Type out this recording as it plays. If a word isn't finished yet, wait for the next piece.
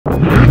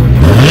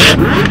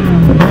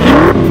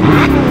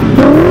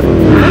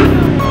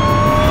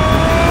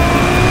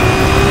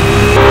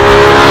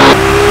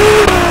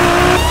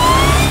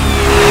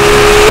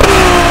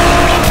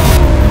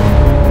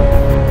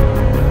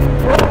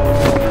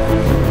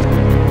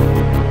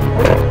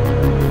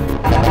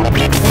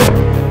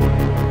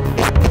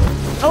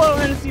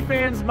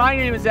my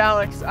name is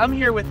Alex. I'm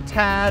here with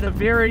Tad, a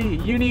very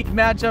unique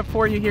matchup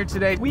for you here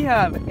today. We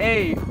have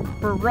a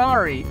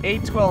Ferrari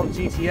 812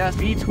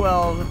 GTS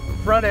V12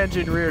 front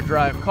engine rear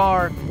drive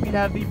car. We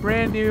have the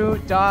brand new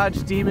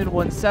Dodge Demon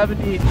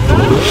 170.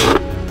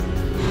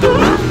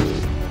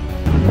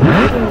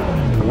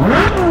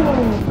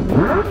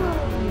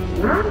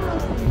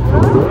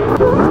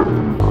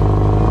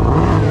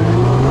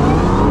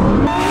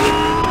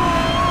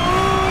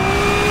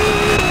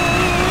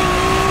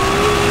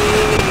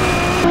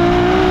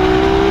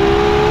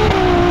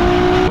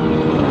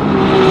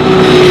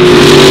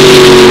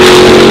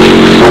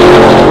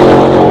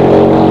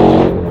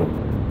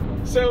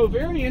 So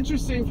very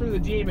interesting for the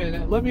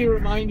Demon. Let me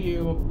remind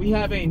you, we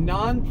have a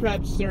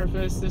non-prepped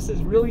surface. This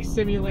is really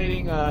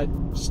simulating a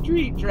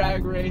street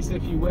drag race,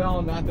 if you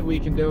will. Not that we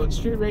condone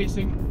street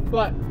racing,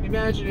 but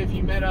imagine if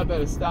you met up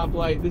at a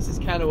stoplight. This is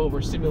kind of what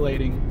we're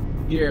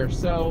simulating here.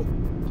 So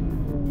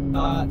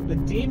the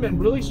Demon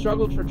really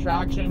struggled for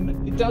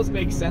traction. It does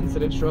make sense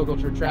that it struggled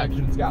for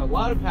traction. It's got a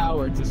lot of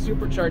power. It's a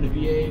supercharged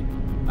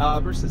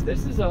V8 versus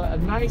this is a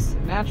nice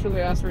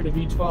naturally aspirated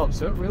V12.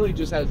 So it really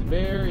just has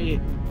very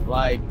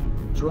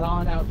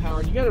drawn out power,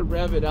 and you got to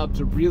rev it up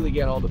to really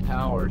get all the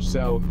power,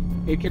 so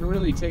it can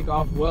really take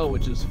off well,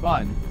 which is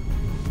fun.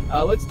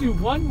 Let's do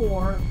one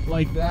more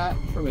like that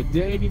from a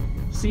dig,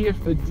 see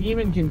if the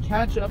Demon can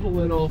catch up a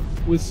little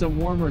with some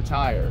warmer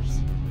tires.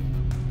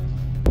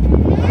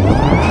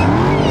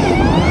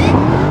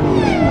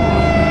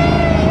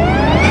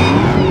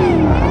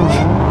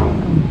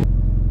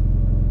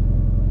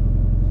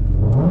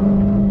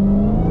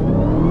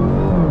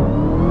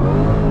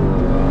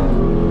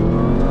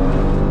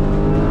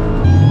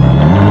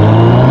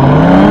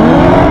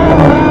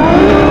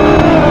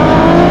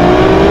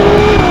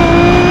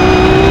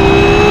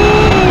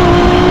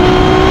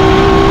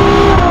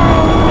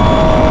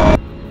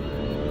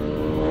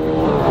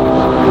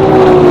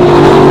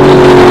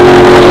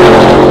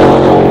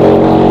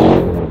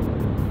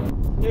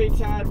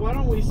 Why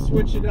don't we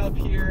switch it up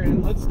here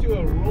and let's do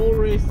a roll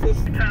race this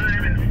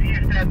time and see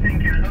if that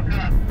thing can hook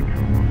up.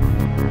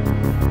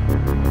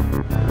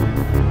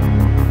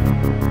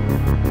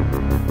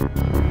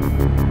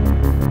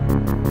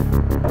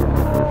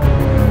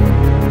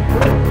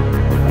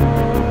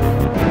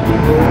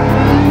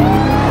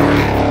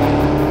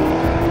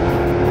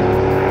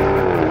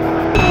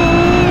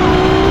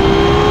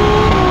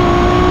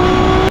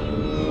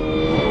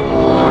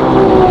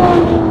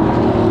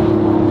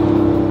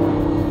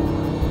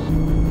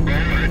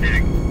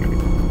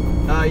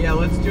 Yeah,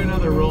 let's do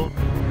another roll.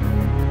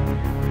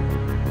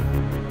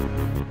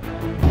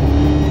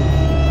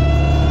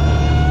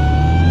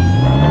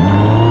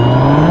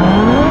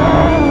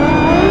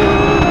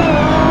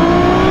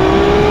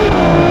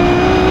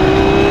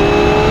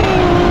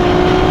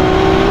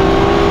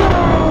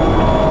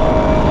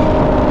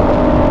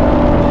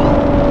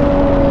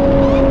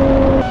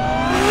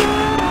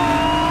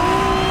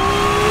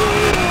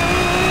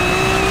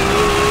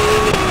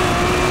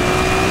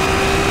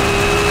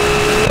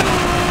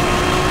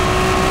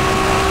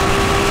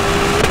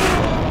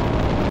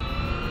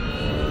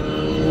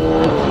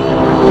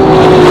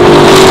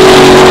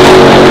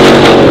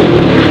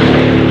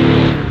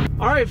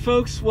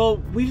 Folks, well,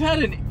 we've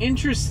had an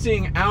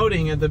interesting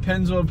outing at the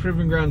Pennzoil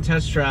Proving Ground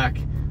test track.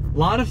 A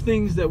lot of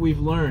things that we've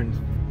learned.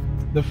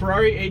 The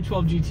Ferrari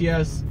 812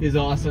 GTS is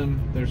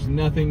awesome. There's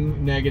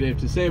nothing negative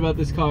to say about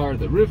this car.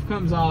 The roof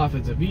comes off,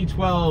 it's a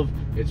V12,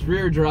 it's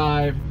rear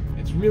drive,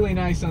 it's really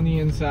nice on the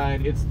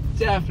inside, it's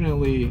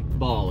definitely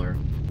baller.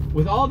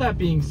 With all that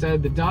being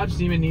said, the Dodge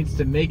Demon needs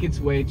to make its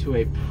way to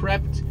a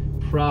prepped,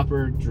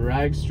 proper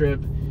drag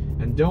strip.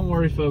 And don't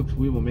worry folks,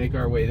 we will make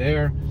our way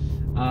there.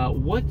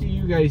 What do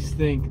you guys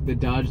think the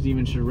Dodge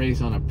Demon should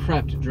race on a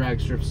prepped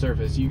drag strip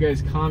surface? You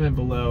guys comment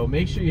below.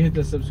 Make sure you hit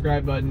the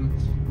subscribe button.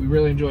 We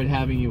really enjoyed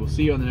having you. We'll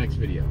see you on the next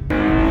video.